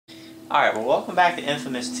Alright, well welcome back to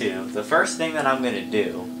Infamous 2. The first thing that I'm going to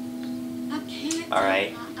do,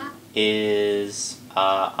 alright, is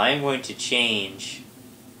I'm going to change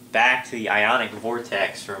back to the Ionic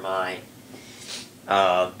Vortex for my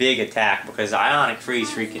big attack, because the Ionic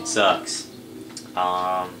Freeze freaking sucks.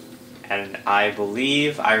 And I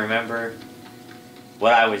believe I remember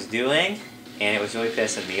what I was doing, and it was really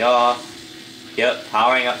pissing me off. Yep,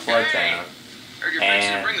 powering up Flood Town.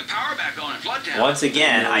 And bring the power back on in Flood Town. Once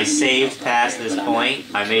again, I saved past this point.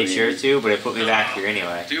 I made sure to, but it put me back here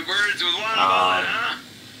anyway. Two birds with one bone, huh?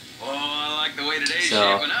 Oh, I like the way today's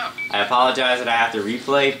shaping up. I apologize that I have to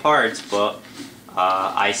replay parts, but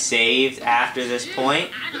I saved after this point,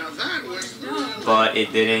 but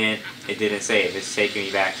it didn't save. It's taking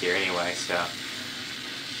me back here anyway, so.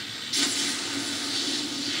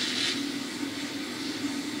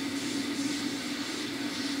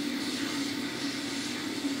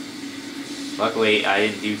 Luckily, I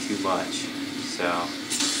didn't do too much, so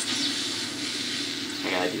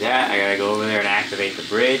I gotta do that. I gotta go over there and activate the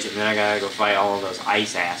bridge, and then I gotta go fight all of those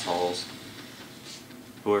ice assholes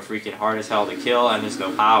who are freaking hard as hell to kill, and there's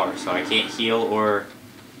no power, so I can't heal or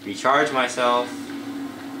recharge myself.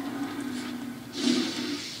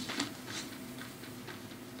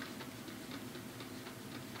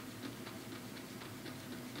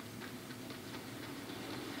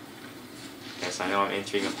 Yes, I know I'm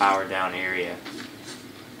entering a power down area.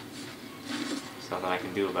 There's nothing I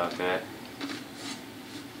can do about that.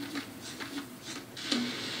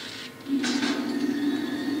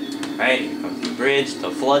 Alright, here comes the bridge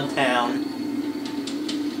to Flood Town,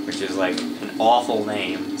 which is like an awful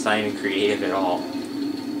name. It's not even creative at all.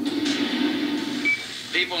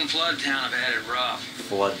 People in Flood Town have had it rough.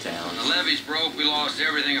 Flood Town. When the levees broke, we lost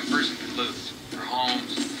everything a person could lose. Our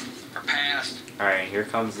homes, our past. Alright, here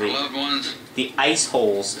comes our loved ones. The ice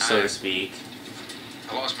holes, so to speak.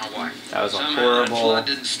 I lost my wife. That was a horrible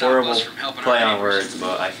play on words,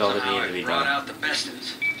 but I felt it needed to be done. Out the best of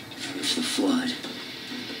us. It's the flood.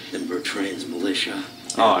 Then Bertrand's militia.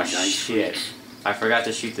 Oh shit! I forgot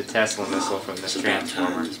to shoot the Tesla missile from this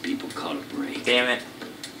transformer. People caught a break. Damn it!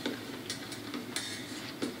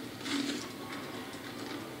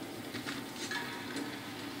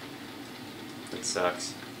 It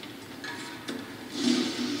sucks.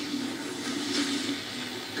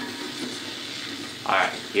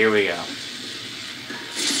 Alright, here we go.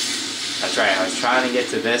 That's right, I was trying to get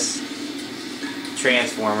to this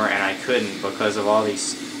transformer and I couldn't because of all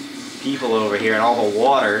these people over here and all the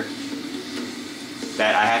water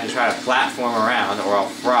that I have to try to platform around or I'll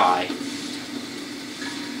fry.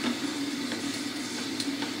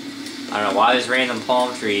 I don't know why there's random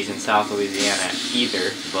palm trees in South Louisiana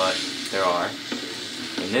either, but there are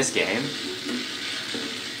in this game.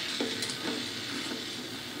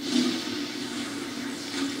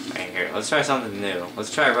 Let's try something new. Let's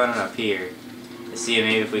try running up here to see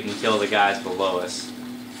maybe if we can kill the guys below us.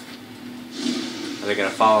 Are they gonna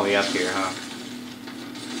follow me up here, huh?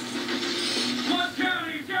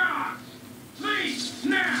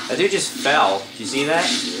 That dude just fell. Did you see that?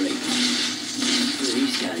 These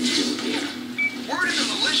guys do here. Word in the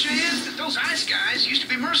militia is that those ice guys used to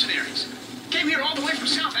be mercenaries. Came here all the way from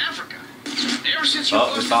South Africa. Ever since you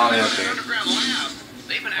busted out an underground lab,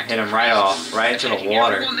 I hit him right off, right into the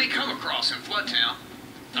water. Everyone they come across in Flood Town.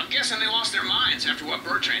 I'm guessing they lost their minds after what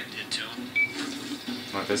Bertrand did to them.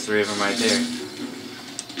 Well, there's three of them right there.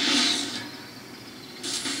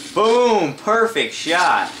 Boom! Perfect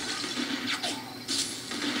shot.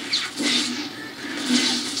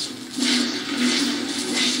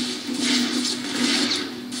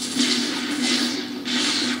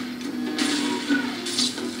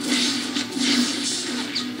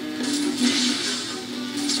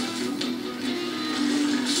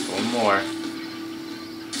 More.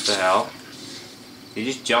 What the hell? Did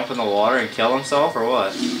he just jump in the water and kill himself, or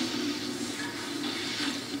what?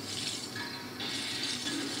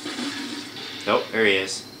 Nope, there he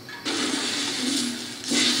is.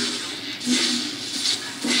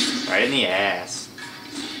 Right in the ass.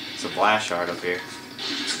 It's a blast shard up here. I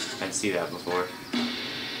didn't see that before.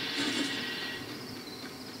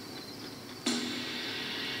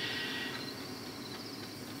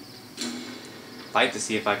 I'd like to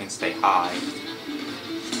see if I can stay high,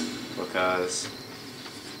 because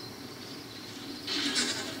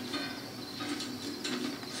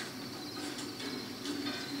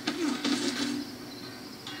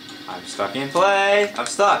I'm stuck in play. I'm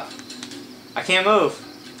stuck. I can't move.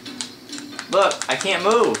 Look, I can't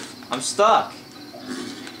move. I'm stuck.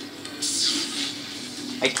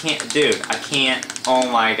 I can't, dude, I can't.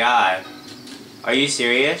 Oh my god. Are you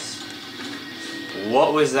serious?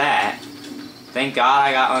 What was that? Thank God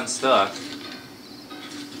I got unstuck.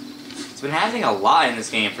 It's been happening a lot in this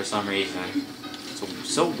game for some reason. It's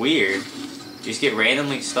so weird. You just get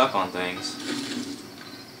randomly stuck on things.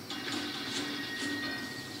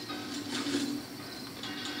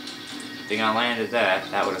 Think I landed that.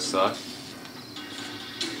 That would have sucked.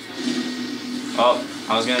 Oh,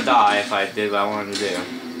 I was gonna die if I did what I wanted to do.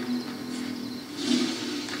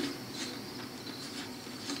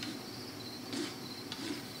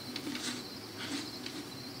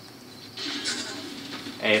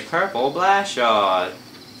 A purple blast shot.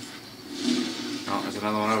 Oh, there's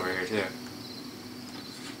another one over here too.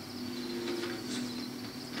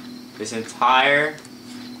 This entire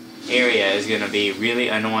area is going to be really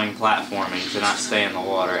annoying platforming to not stay in the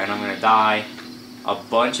water, and I'm going to die a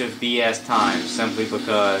bunch of BS times simply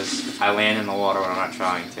because I land in the water when I'm not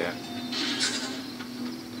trying to.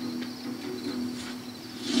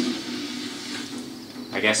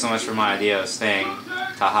 I guess so much for my idea of staying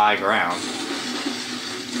to high ground.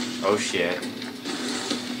 Oh shit.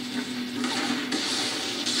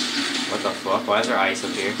 What the fuck? Why is there ice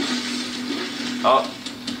up here? Oh!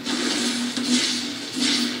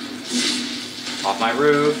 Off my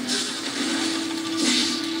roof.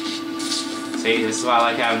 See, this is why I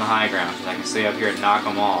like having the high ground, because I can stay up here and knock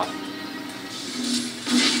them off.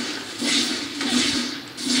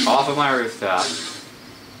 Off of my rooftop.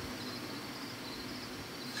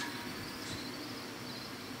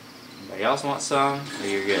 Anybody else want some? Or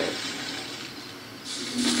you're good?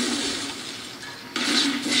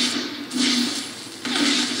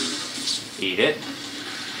 Eat it.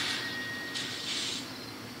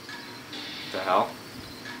 What the hell?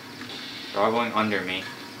 They're all going under me.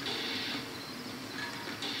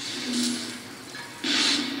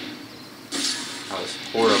 That was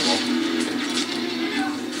horrible.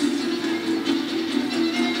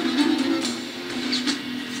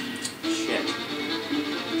 Shit.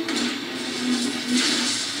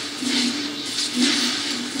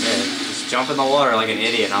 Yeah, just jump in the water like an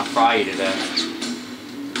idiot and I'll fry you to death.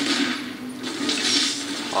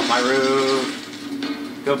 Off my roof.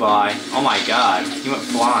 Goodbye. Oh my god, he went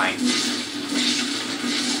flying.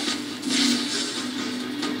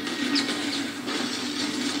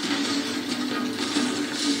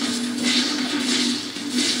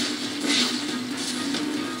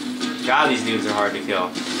 God, these dudes are hard to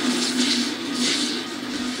kill.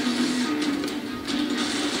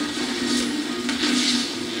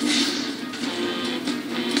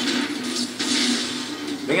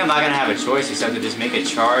 I think I'm not gonna have a choice except to just make a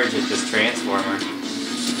charge at this transformer.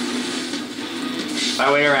 If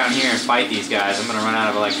I wait around here and fight these guys, I'm gonna run out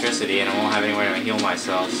of electricity and I won't have anywhere to heal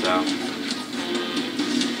myself, so.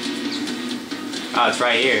 Oh, it's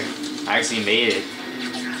right here. I actually made it.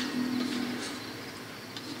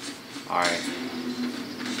 Alright.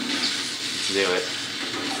 Let's do it.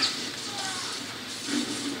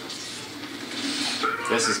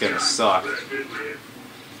 This is gonna suck.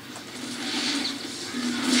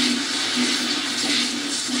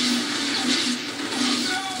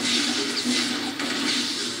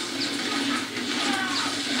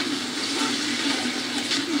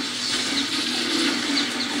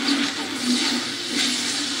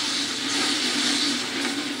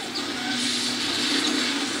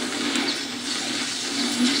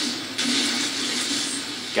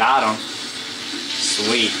 Got him.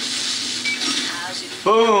 Sweet.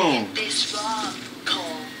 Boom!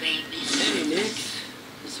 Hey, Nick.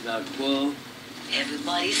 It's about Quo.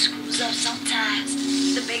 Everybody screws up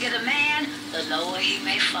sometimes. The bigger the man, the lower he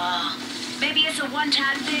may fall. Maybe it's a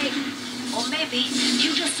one-time thing. Or maybe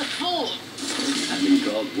you're just a fool. I've been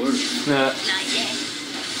called worse. Not yet.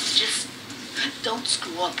 Just don't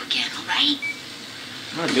screw up again, alright?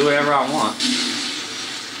 I'm gonna do whatever I want.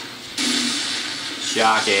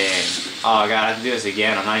 Shocking. Oh god, I have to do this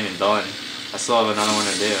again. I'm not even done. I still have another one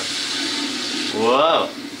to do. Whoa!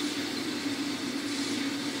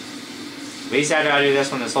 At least after I do this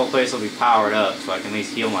one, this whole place will be powered up, so I can at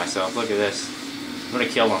least heal myself. Look at this. I'm gonna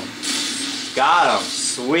kill him. Got him!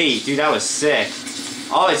 Sweet! Dude, that was sick.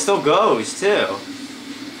 Oh, it still goes, too.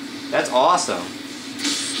 That's awesome.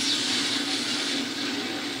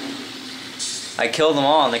 I killed them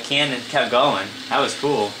all and the cannon kept going. That was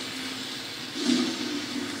cool.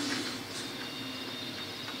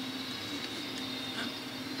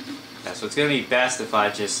 So it's gonna be best if I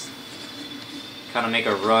just kind of make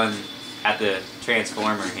a run at the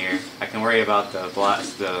transformer here. I can worry about the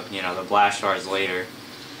blast shards later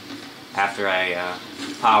after I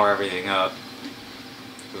power everything up.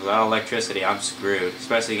 Without electricity, I'm screwed,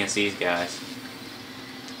 especially against these guys.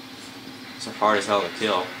 These are hard as hell to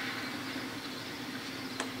kill.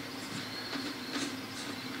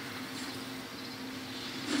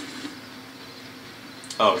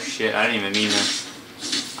 Oh shit, I didn't even mean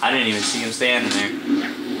this. I didn't even see him standing there.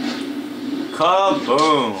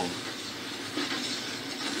 Kaboom!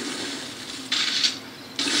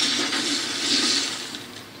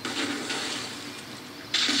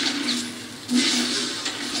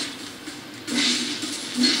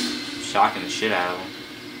 Shocking the shit out of him.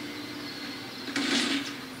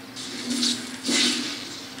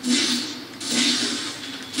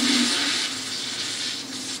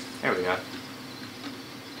 There we go.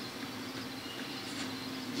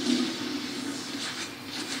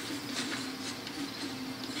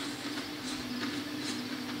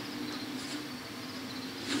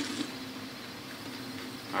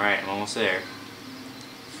 Alright, I'm almost there.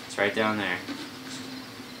 It's right down there.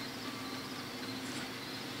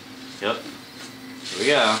 Yep. Here we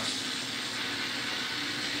go.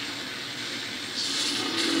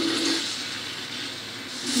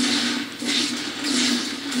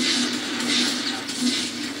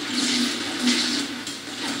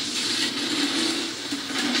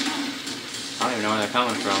 I don't even know where they're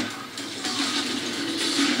coming from.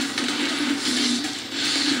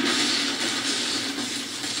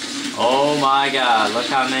 Oh my god, look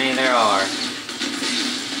how many there are.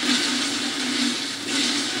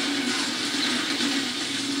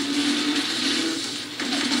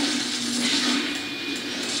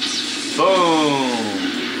 Boom!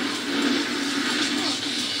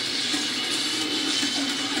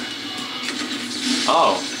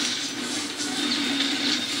 Oh.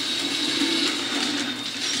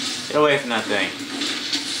 Get away from that thing.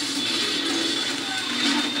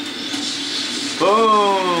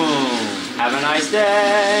 Boom! Have a nice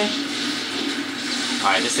day!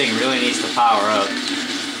 Alright, this thing really needs to power up.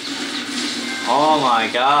 Oh my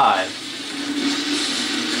god.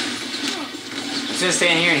 I'm just gonna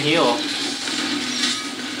stand here and heal.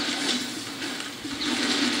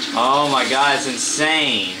 Oh my god, it's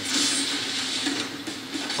insane.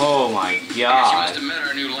 Oh my You god. must have met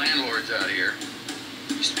our new landlords out here.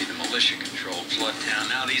 Used to be the militia-controlled flood town.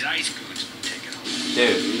 Now these ice goons have taken over.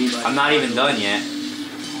 Dude, I'm not even done yet.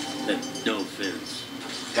 No offense.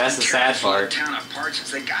 That's the sad part. Town apart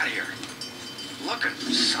since they got here. Looking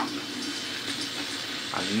for something.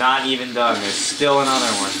 I'm not even done. There's still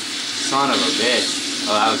another one. Son of a bitch.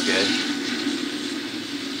 Oh, that was good.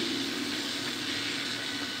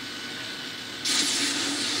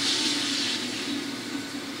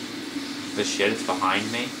 The shit, it's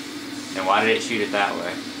behind me? And why did it shoot it that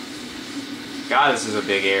way? God, this is a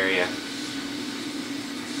big area.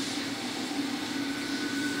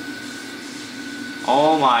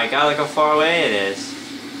 Oh my god, look how far away it is.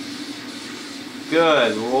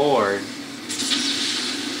 Good lord.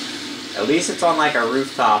 At least it's on like a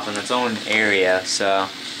rooftop in its own area, so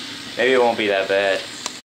maybe it won't be that bad.